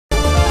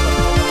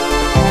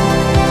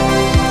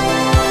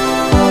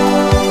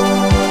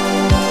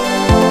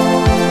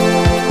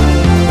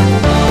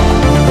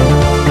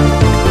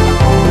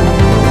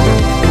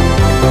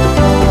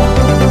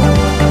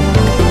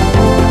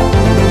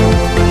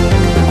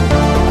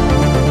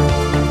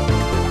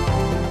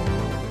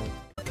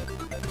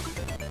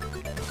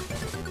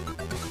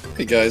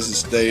guys,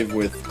 it's Dave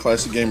with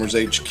Classic Gamers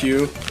HQ.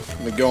 I'm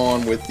going to go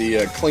on with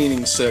the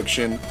cleaning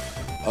section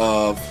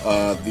of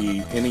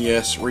the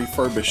NES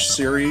Refurbish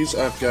series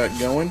I've got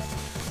going.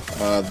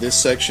 This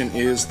section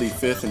is the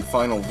fifth and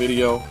final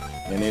video,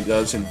 and it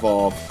does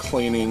involve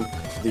cleaning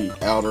the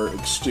outer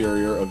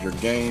exterior of your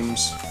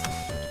games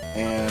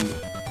and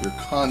your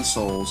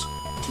consoles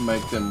to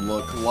make them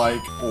look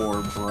like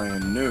or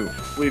brand new.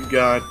 We've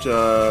got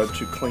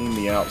to clean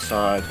the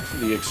outside,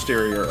 the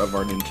exterior of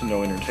our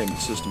Nintendo Entertainment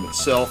System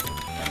itself.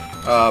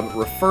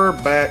 Refer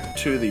back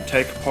to the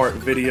take apart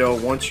video.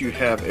 Once you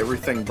have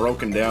everything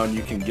broken down,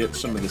 you can get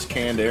some of this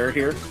canned air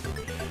here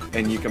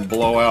and you can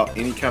blow out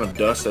any kind of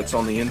dust that's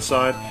on the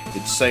inside.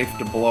 It's safe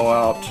to blow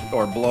out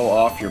or blow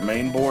off your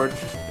main board.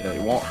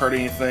 It won't hurt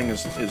anything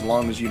as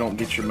long as you don't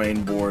get your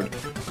main board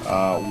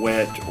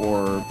wet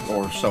or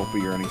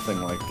soapy or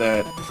anything like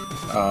that.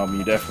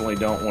 You definitely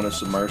don't want to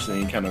submerge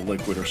any kind of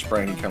liquid or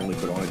spray any kind of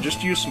liquid on it.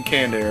 Just use some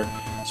canned air,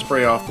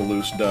 spray off the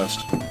loose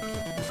dust,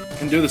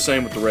 and do the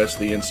same with the rest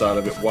of the inside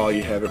of it while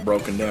you have it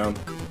broken down.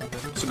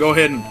 So go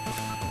ahead and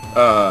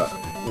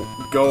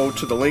go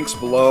to the links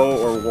below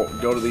or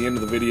go to the end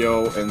of the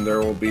video, and there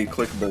will be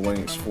clickable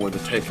links for the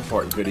take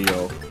apart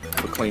video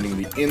for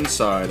cleaning the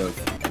inside of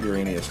your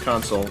NES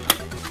console.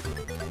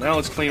 Now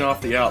let's clean off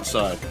the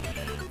outside.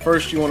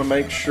 First, you want to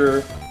make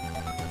sure,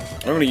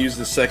 I'm going to use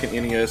the second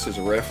NES as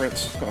a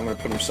reference. I'm going to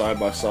put them side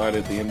by side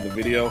at the end of the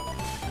video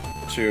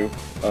to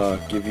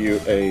give you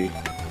a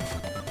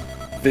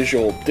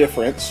visual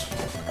difference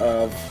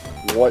of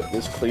what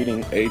this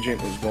cleaning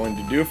agent is going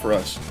to do for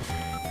us.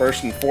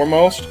 First and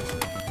foremost,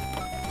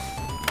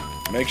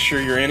 make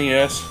sure your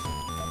NES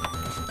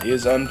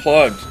is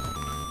unplugged.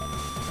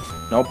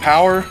 No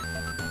power,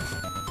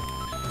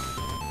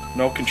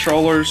 no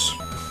controllers,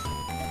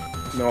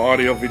 no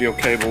audio video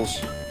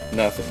cables,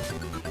 nothing.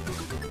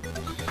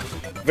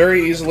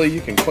 Very easily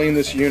you can clean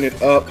this unit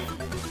up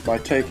by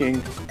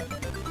taking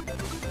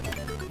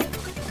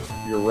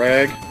your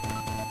rag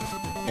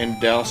and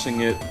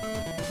dousing it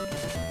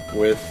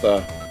with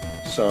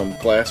some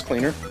glass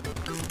cleaner.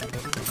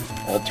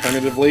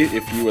 Alternatively,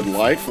 if you would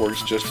like,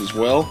 works just as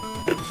well,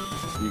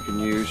 you can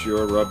use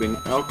your rubbing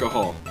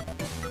alcohol.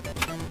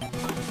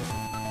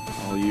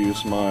 I'll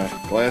use my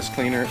glass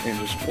cleaner and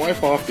just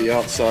wipe off the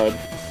outside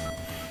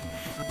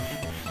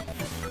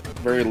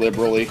very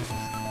liberally.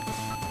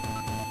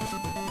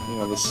 You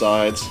know, the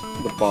sides,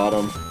 the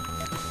bottom,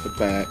 the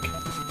back.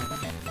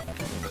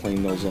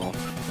 Clean those off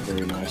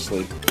very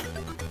nicely.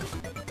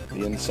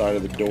 The inside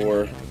of the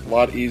door, a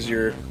lot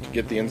easier to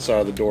get the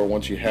inside of the door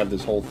once you have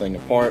this whole thing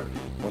apart.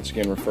 Once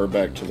again, refer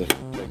back to the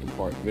take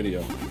apart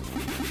video.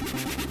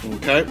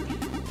 Okay,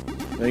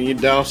 then you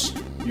douse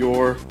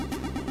your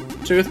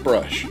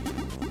toothbrush,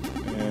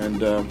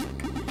 and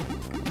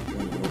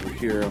over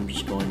here I'm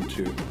just going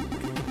to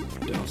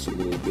douse a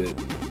little bit.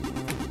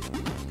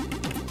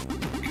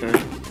 Okay,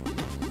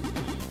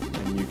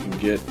 and you can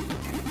get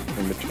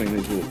in between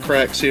these little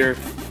cracks here.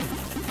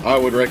 I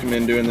would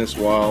recommend doing this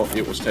while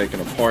it was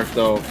taken apart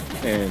though,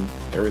 and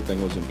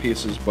everything was in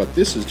pieces, but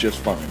this is just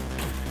fine.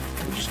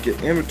 You just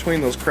get in between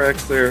those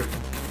cracks there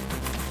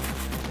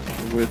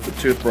with the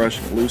toothbrush,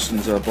 and it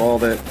loosens up all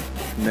that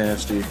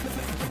nasty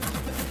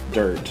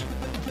dirt.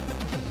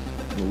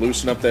 You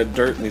loosen up that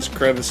dirt in these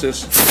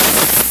crevices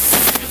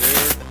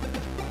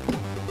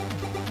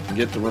and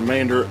get the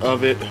remainder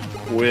of it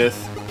with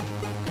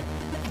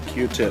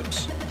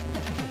Q-tips.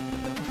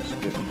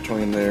 Just get in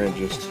between there and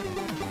just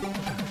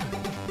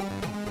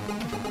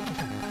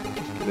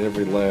get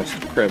every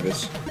last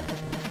crevice.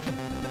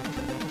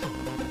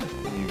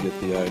 You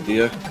get the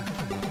idea.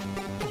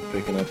 Just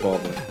picking up all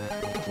the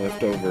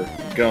leftover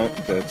gunk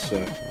that's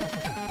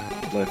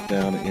left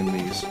down in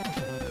these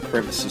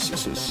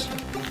crevices.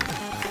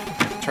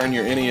 Turn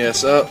your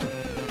NES up.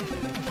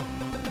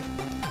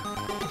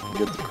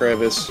 Get the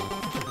crevice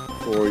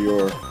for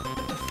your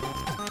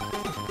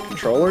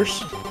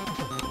controllers.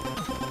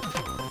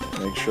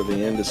 Make sure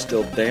the end is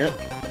still damp.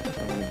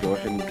 I'm going to go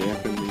ahead and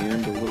dampen the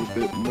end a little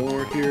bit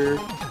more here.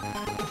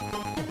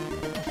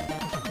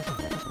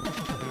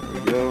 There we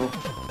go.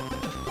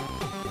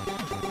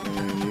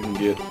 And you can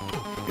get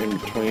in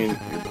between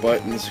your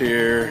buttons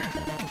here.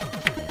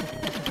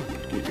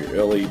 Get your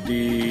LED.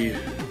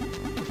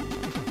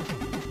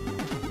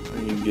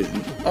 And you get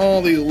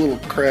all these little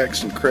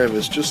cracks and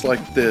crevices just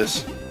like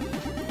this.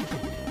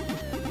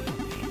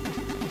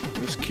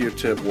 This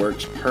Q-tip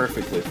works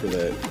perfectly for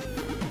that.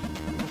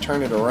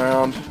 Turn it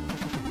around.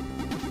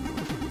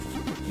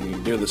 And you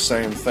do the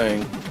same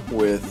thing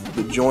with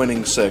the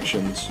joining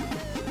sections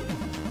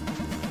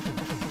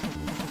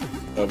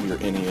of your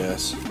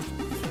NES.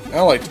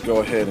 I like to go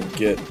ahead and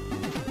get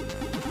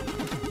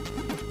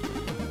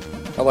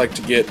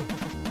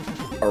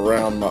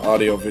around my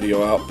audio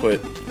video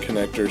output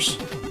connectors,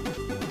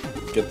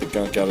 get the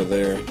gunk out of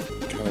there,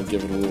 kind of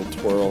give it a little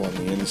twirl on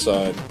the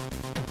inside,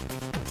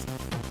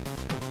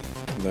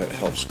 and that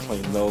helps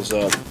clean those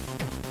up.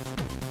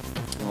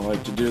 I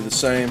like to do the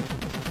same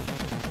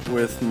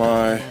with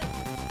my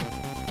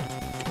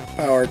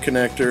power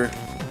connector.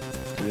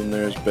 Get in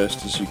there as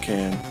best as you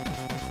can.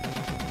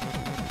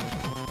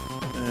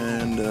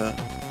 and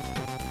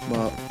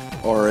my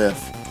RF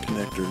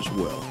connector as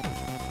well.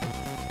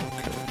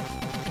 Okay.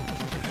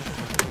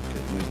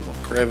 Get a little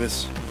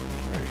crevice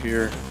right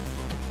here,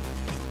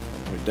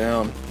 all the way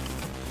down,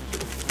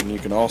 and you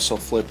can also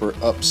flip her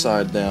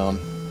upside down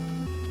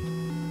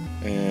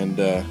and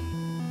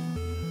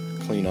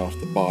clean off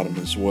the bottom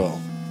as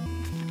well.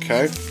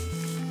 Okay.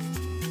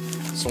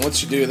 So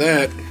once you do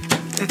that,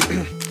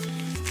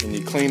 and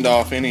you cleaned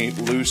off any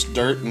loose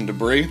dirt and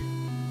debris,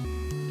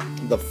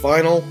 the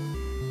final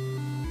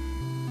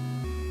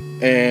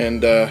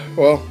and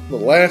well, the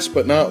last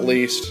but not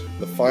least,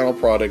 the final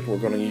product we're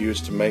going to use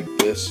to make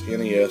this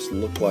NES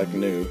look like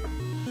new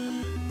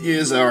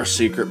is our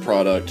secret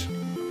product,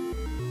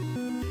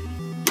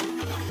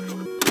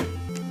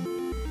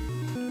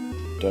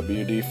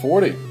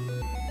 WD-40.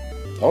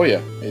 Oh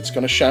yeah, it's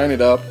going to shine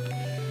it up,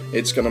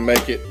 it's going to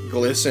make it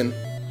glisten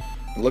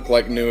and look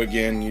like new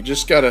again. You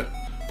just got to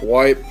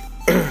wipe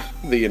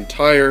the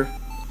entire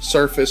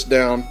surface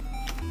down.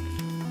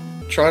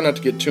 Try not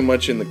to get too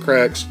much in the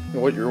cracks.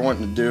 And what you're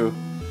wanting to do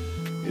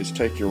is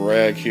take your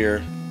rag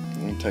here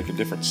and take a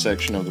different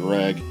section of the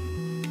rag,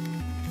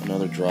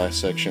 another dry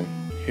section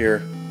here.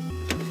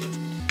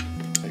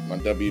 Take my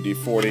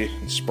WD-40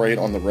 and spray it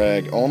on the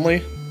rag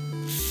only.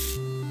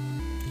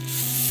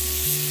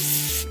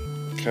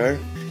 Okay.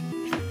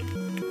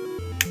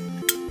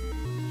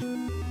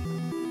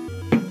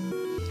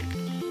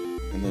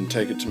 And then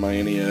take it to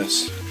my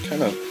NES,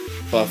 kind of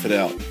buff it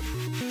out.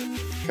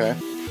 Okay.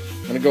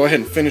 I'm going to go ahead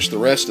and finish the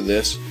rest of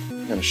this.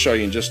 I'm going to show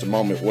you in just a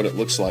moment what it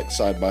looks like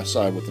side by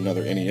side with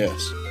another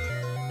NES.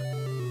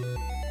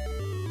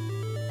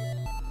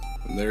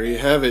 And there you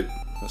have it,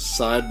 a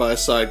side by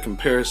side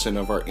comparison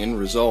of our end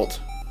result.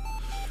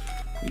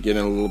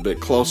 Getting a little bit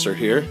closer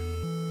here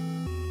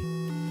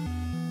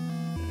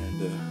and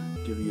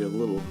give you a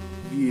little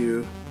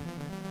view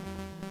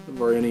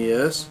of our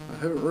NES. I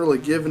haven't really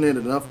given it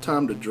enough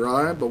time to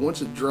dry, but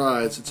once it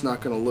dries, it's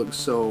not going to look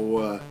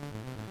so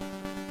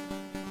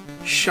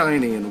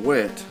shiny and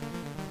wet.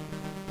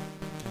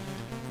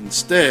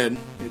 Instead,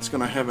 it's going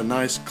to have a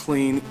nice,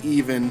 clean,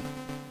 even,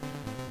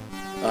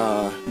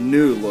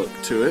 new look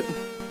to it.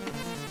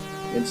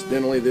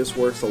 Incidentally, this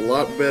works a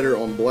lot better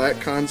on black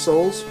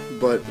consoles,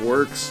 but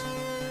works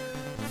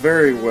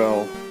very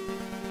well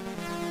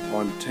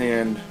on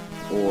tanned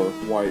or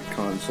white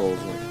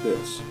consoles like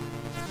this.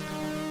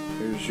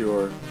 Here's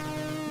your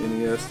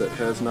NES that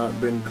has not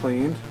been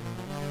cleaned.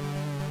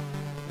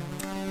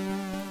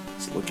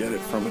 Let's look at it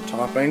from a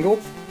top angle.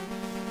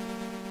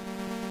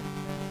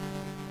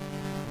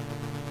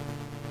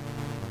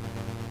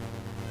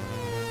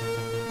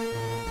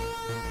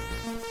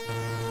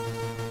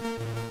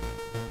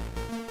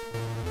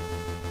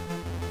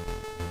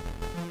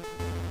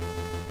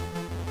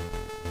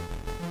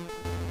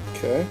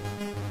 Okay.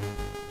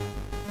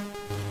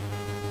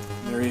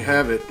 There you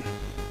have it.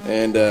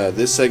 And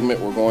this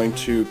segment we're going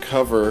to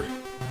cover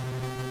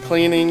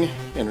cleaning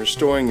and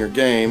restoring your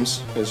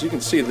games. As you can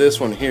see, this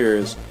one here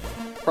is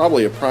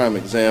probably a prime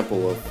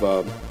example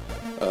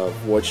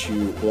of what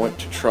you want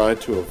to try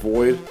to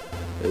avoid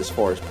as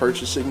far as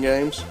purchasing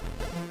games.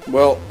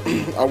 Well,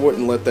 I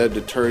wouldn't let that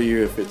deter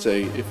you. If it's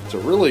a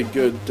really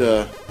good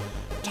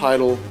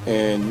title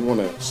and you want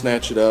to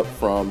snatch it up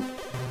from,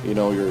 you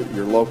know,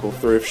 your local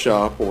thrift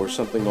shop or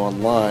something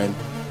online,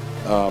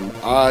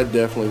 I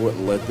definitely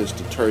wouldn't let this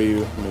deter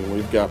you. I mean,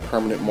 we've got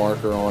permanent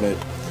marker on it,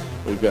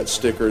 we've got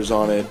stickers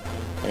on it,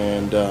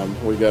 and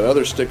we've got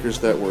other stickers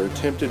that were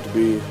attempted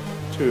to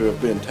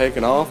have been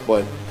taken off,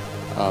 but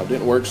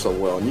didn't work so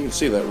well. And you can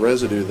see that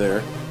residue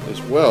there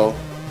as well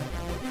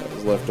that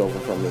was left over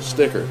from this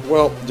sticker.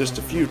 Well, just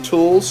a few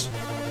tools,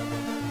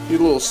 a few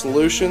little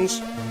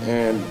solutions,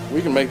 and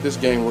we can make this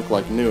game look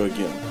like new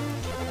again.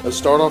 Let's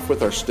start off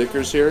with our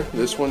stickers here.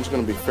 This one's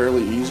going to be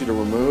fairly easy to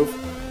remove.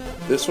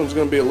 This one's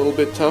going to be a little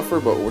bit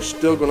tougher, but we're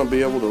still going to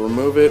be able to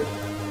remove it.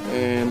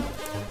 And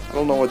I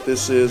don't know what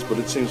this is, but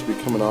it seems to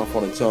be coming off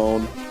on its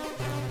own.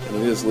 And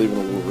it is leaving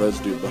a little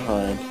residue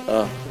behind.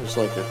 There's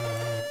like a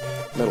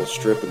metal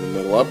strip in the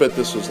middle. I bet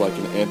this was like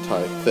an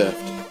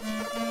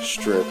anti-theft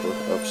strip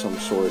of some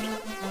sort.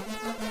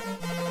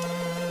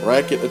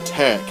 Racket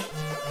Attack.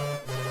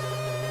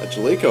 A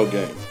Jaleco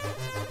game.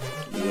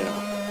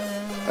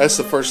 Yeah. That's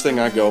the first thing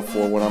I go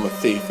for when I'm a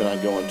thief and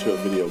I go into a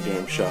video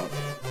game shop.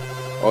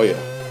 Oh yeah,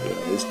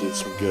 this did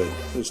some good.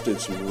 This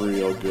did some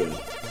real good.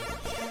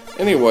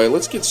 Anyway,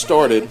 let's get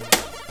started.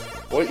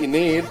 What you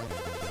need,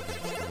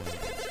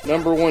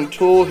 number one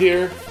tool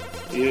here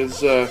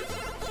is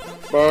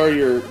borrow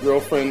your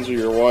girlfriend's or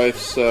your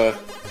wife's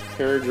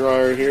hair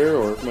dryer here,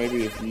 or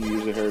maybe if you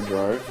use a hair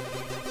dryer,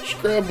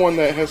 just grab one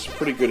that has some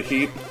pretty good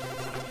heat.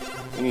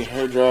 Any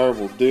hair dryer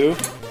will do.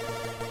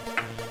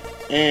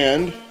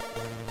 And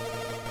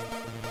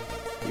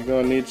you're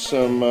going to need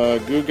some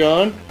Goo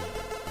Gone,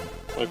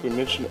 like we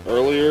mentioned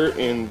earlier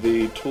in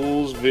the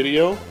tools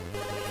video,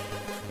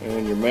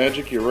 and your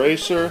magic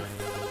eraser.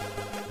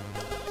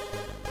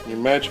 Your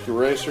magic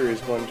eraser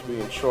is going to be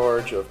in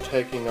charge of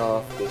taking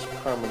off this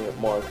permanent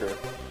marker.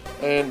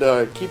 And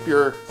keep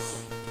your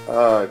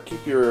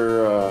Keep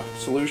your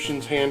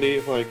solutions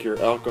handy, like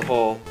your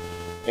alcohol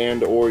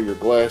and or your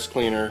glass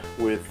cleaner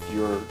with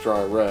your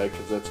dry rag,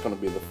 because that's going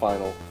to be the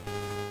final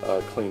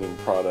cleaning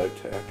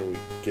product after we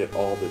get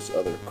all this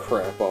other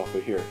crap off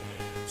of here.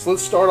 So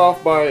let's start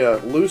off by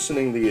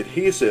loosening the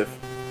adhesive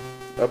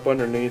up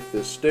underneath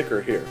this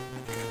sticker here.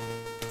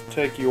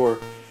 Take your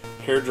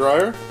hair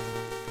dryer,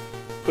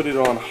 put it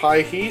on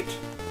high heat,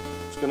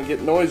 it's going to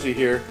get noisy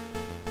here,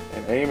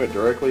 and aim it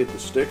directly at the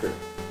sticker.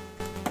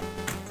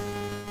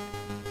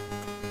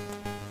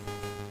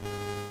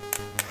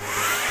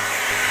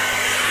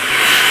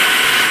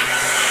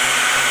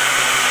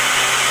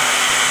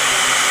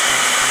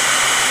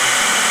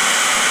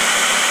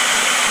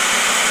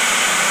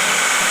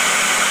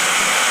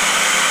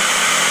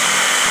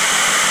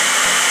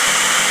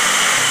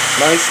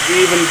 Nice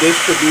even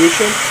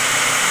distribution.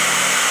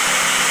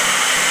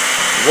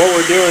 What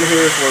we're doing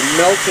here is we're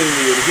melting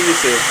the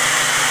adhesive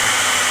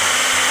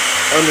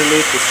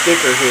underneath the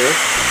sticker here,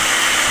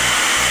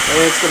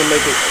 and it's going to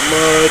make it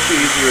much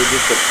easier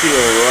just to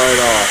peel right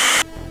off.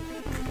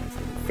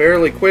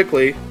 Fairly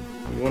quickly,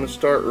 you want to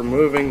start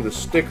removing the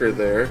sticker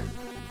there.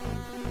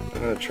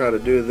 I'm going to try to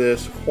do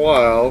this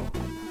while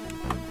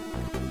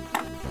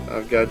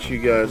I've got you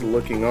guys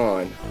looking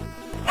on.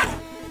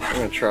 I'm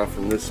going to try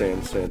from this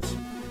end since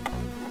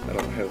I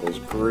don't have those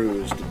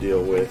grooves to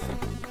deal with.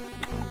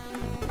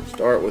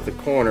 Start with the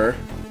corner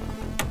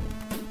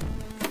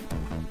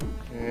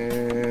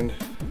and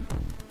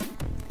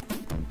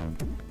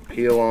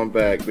peel on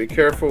back. Be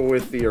careful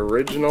with the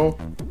original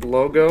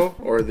logo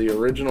or the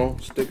original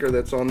sticker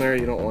that's on there.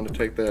 You don't want to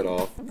take that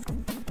off.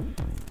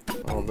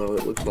 Although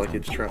it looks like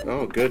it's trying.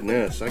 Oh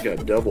goodness, I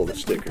got double the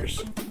stickers.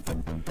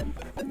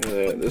 Look at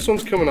that. This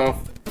one's coming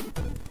off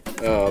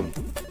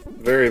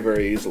very,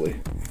 very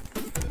easily.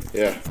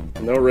 Yeah,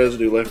 no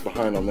residue left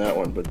behind on that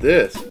one, but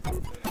this,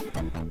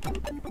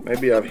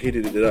 maybe I've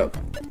heated it up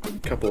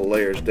a couple of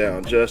layers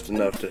down, just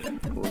enough to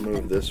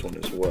remove this one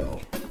as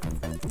well.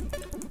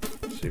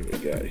 Let's see what we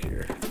got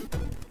here.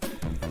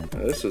 Now,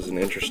 this is an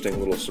interesting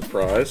little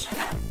surprise.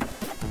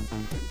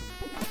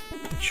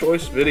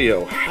 Choice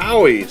video,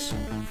 Howie's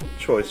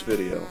choice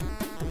video.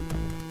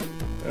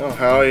 Well,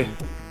 Howie,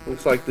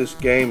 looks like this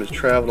game has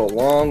traveled a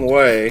long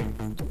way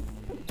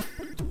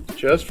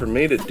just for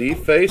me to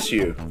deface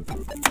you.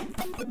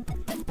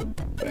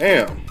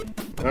 Bam!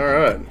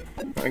 Alright,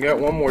 I got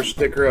one more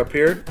sticker up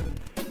here.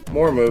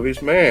 More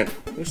movies. Man,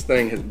 this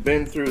thing has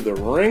been through the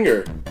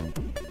ringer.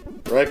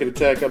 Racket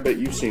Attack, I bet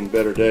you've seen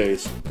better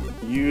days.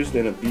 Used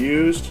and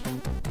abused.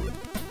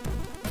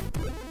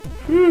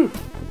 Whew!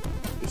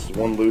 This is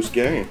one loose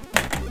game.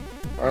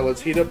 Alright, let's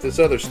heat up this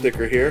other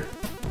sticker here.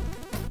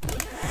 Give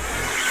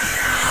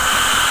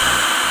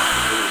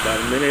it about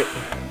a minute.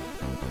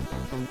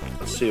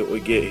 Let's see what we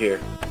get here.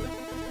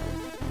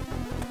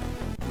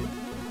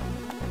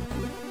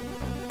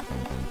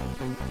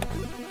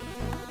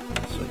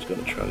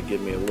 Going to try to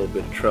give me a little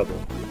bit of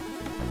trouble.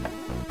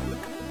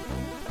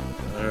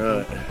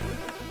 Alright.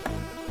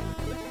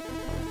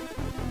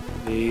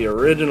 The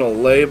original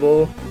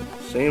label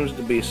seems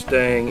to be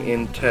staying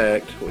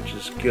intact, which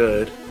is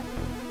good.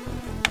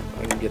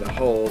 I can get a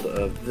hold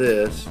of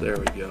this. There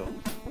we go.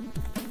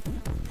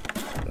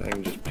 I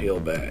can just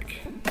peel back.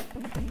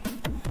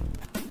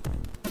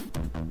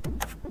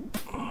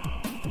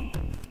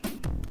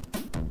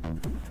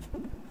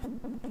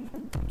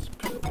 Just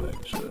peel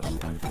back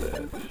just like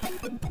that.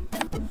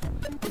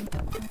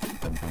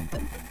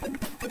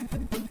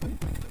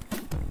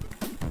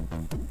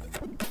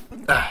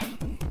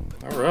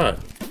 Alright.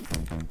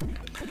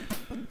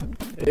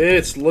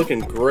 It's looking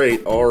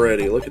great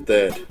already. Look at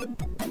that.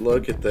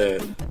 Look at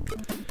that.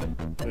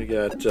 We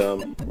got our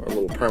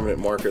little permanent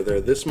marker there.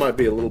 This might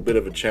be a little bit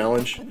of a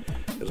challenge,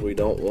 as we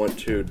don't want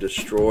to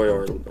destroy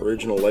our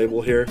original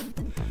label here.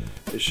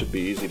 This should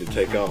be easy to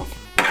take off.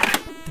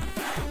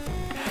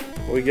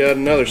 We got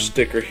another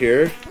sticker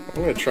here.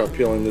 I'm going to try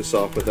peeling this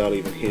off without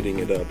even heating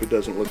it up. It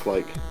doesn't look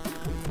like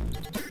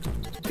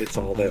it's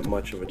all that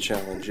much of a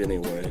challenge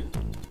anyway.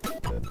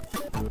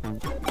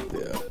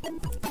 Yeah,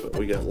 but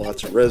we got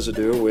lots of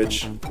residue,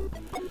 which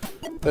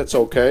that's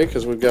okay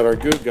because we've got our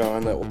goo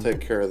gone that will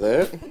take care of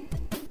that.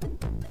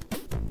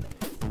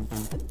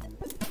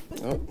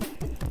 Oh.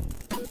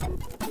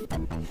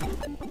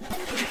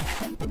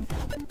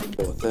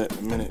 Deal with that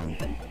in a minute.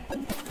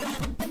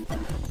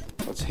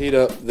 Let's heat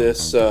up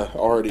this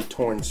already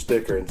torn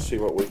sticker and see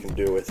what we can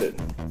do with it.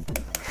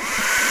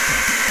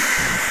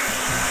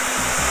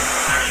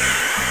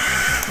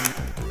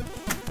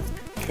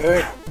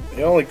 Okay,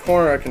 the only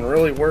corner I can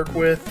really work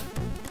with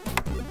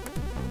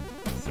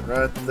is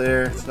right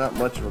there. It's not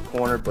much of a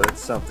corner, but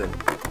it's something.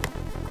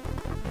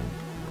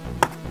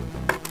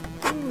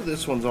 Ooh,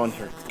 this one's on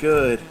here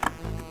good.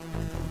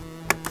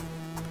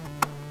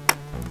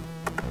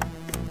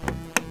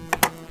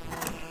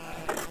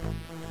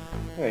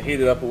 I'm going to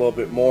heat it up a little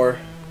bit more.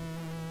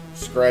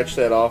 Scratch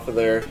that off of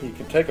there. You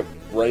can take a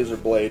razor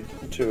blade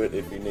to it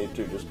if you need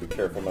to. Just be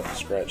careful not to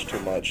scratch too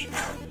much.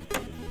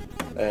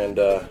 And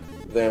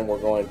then we're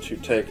going to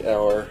take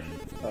our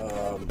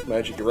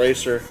magic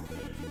eraser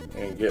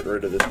and get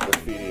rid of this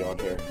graffiti on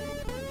here.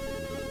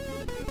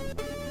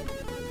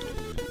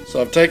 So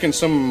I've taken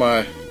some of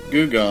my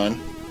Goo Gone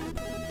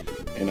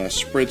and I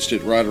spritzed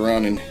it right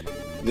around in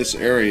this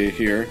area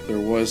here. There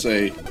was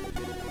a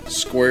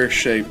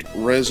square-shaped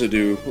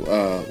residue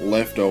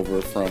left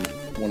over from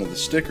one of the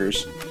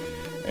stickers,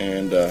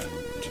 and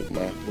took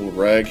my little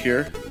rag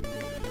here,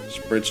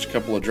 spritzed a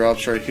couple of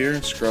drops right here,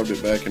 and scrubbed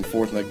it back and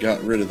forth, and that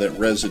got rid of that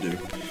residue.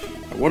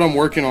 Now, what I'm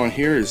working on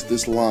here is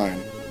this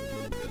line.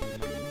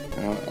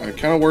 Now, I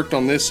kind of worked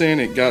on this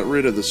end. It got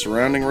rid of the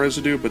surrounding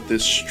residue, but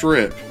this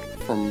strip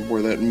from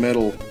where that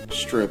metal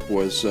strip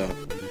was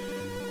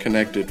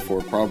connected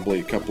for probably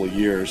a couple of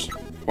years,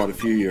 quite a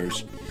few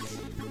years,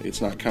 it's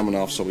not coming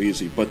off so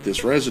easy. But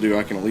this residue,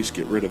 I can at least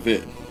get rid of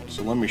it.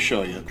 So let me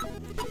show you.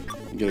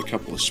 Get a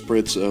couple of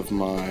spritz of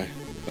my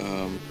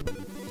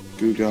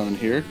Goo Gone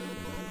here.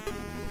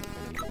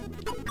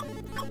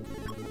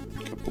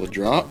 A couple of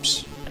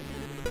drops.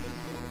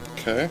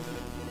 Okay.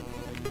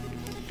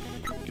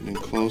 Getting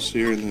close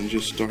here, and then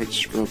just start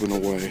scrubbing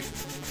away.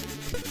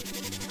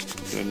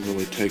 Doesn't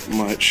really take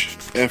much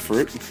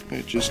effort.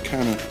 It just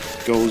kind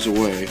of goes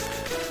away.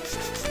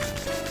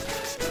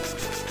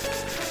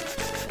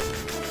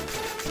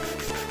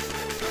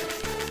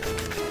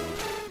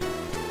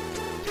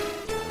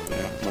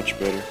 Much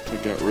better. We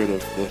got rid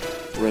of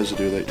the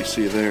residue that you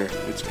see there.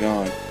 It's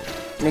gone.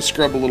 I'm going to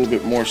scrub a little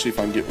bit more, see if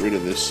I can get rid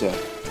of this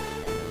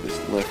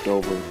this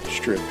leftover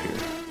strip here.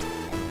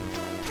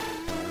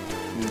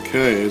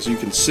 Okay, as you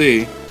can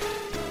see,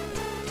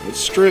 the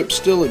strip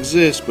still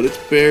exists, but it's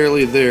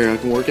barely there. I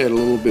can work at it a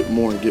little bit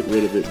more and get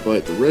rid of it,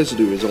 but the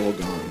residue is all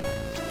gone.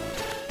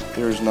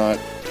 There's not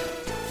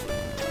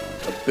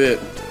a bit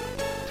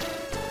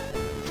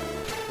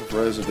of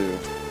residue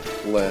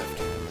left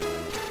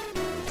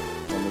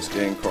on this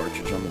game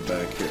cartridge on the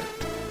back here.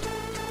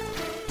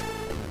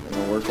 I'm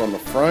going to work on the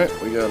front.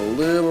 We got a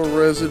little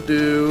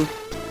residue.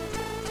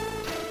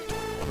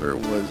 Where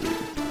was it?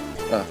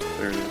 Ah,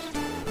 there it is.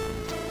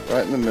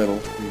 Right in the middle.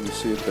 You can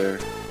see it there.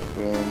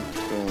 Boom,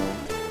 boom.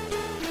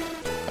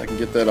 I can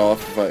get that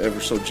off if I ever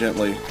so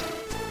gently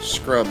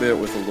scrub it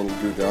with a little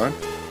Goo Gone.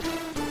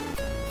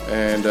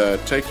 And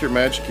take your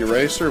magic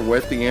eraser,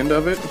 wet the end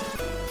of it,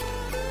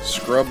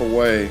 scrub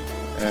away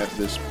at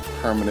this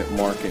permanent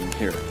marking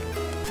here.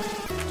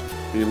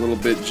 Be a little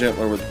bit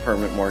gentler with the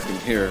permanent marking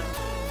here.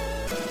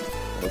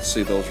 Let's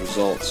see those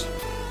results.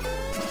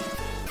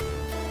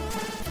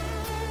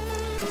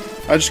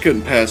 I just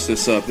couldn't pass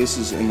this up. This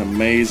is an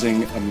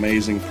amazing,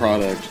 amazing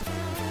product.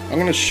 I'm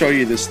going to show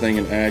you this thing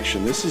in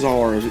action. This is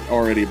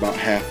already about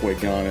halfway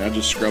gone, and I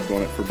just scrubbed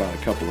on it for about a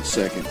couple of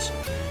seconds.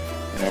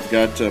 And I've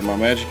got my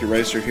magic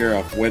eraser here.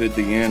 I've wetted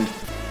the end,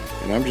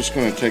 and I'm just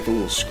going to take a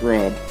little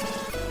scrub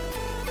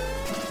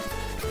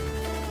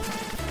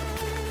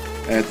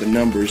at the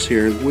numbers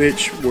here,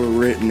 which were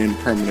written in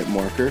permanent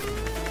marker.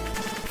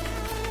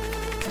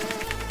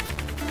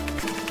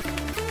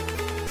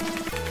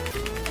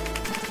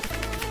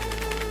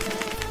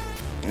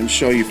 And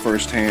show you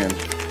firsthand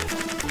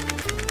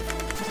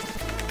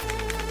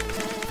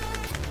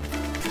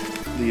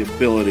the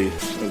ability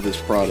of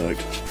this product.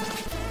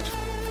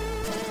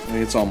 I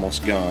mean, it's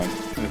almost gone.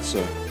 It's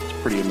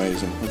pretty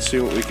amazing. Let's see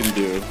what we can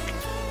do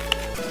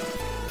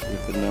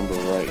with the number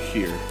right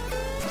here.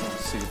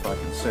 Let's see if I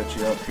can set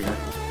you up here.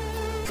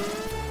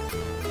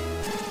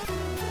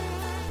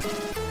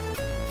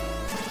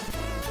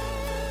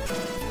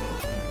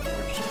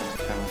 We're just going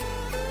to kind of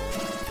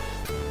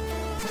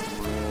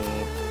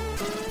rub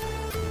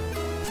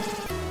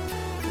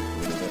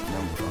rid of that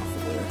number off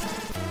of there.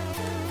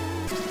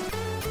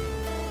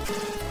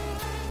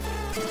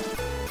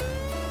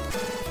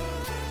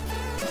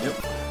 Yep.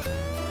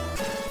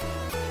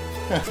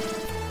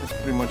 It's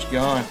pretty much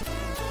gone.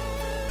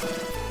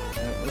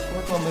 Let's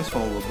work on this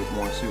one a little bit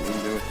more and see what we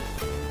can do with it.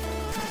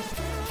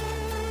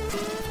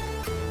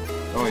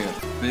 Oh yeah,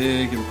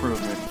 big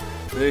improvement.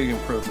 Big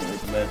improvement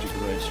with the magic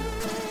eraser.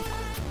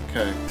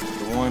 Okay,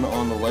 the one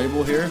on the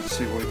label here, let's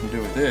see what we can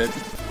do with it.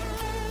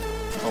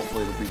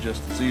 Hopefully it'll be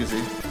just as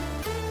easy.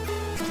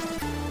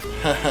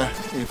 Haha,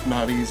 if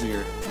not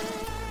easier.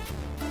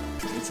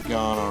 It's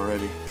gone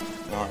already.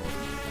 Alright.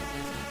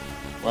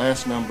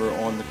 Last number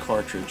on the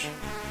cartridge.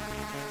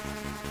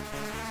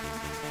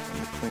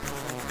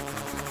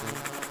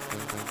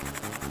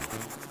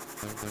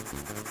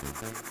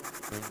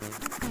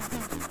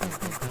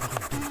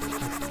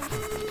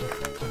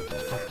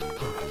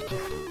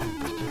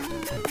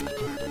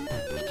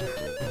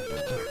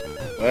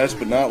 Last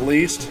but not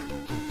least,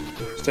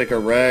 let's take a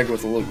rag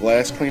with a little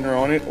glass cleaner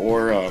on it,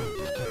 or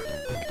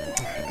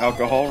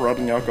alcohol,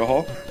 rubbing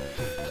alcohol,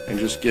 and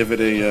just give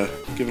it a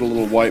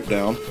little wipe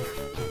down.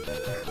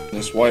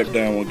 This wipe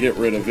down will get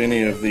rid of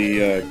any of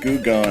the Goo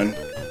Gone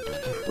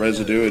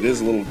residue. It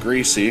is a little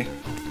greasy,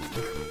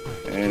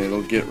 and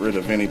it'll get rid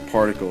of any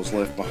particles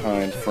left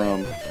behind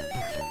from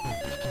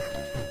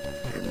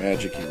your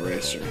magic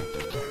eraser.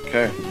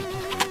 Okay,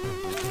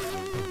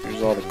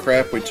 here's all the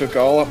crap we took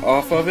all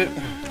off of it.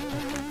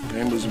 The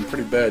game was in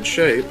pretty bad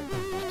shape.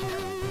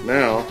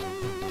 Now,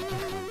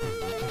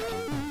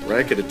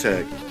 racket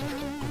attack.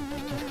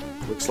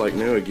 looks like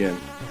new again.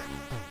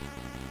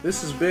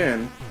 This has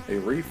been a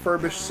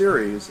refurbished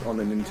series on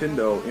the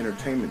Nintendo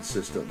Entertainment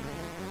System.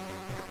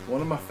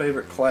 One of my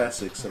favorite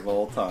classics of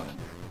all time.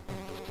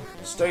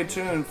 Stay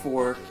tuned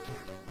for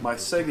my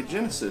Sega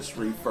Genesis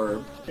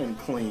refurb and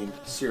clean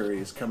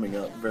series coming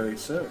up very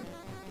soon.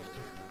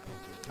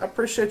 I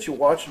appreciate you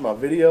watching my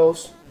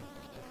videos.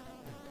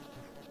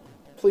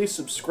 Please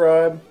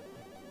subscribe,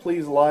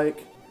 please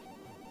like,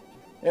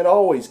 and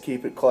always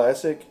keep it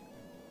classic.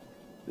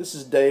 This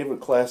is Dave with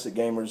Classic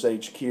Gamers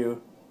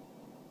HQ.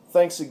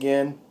 Thanks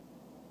again,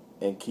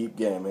 and keep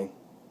gaming.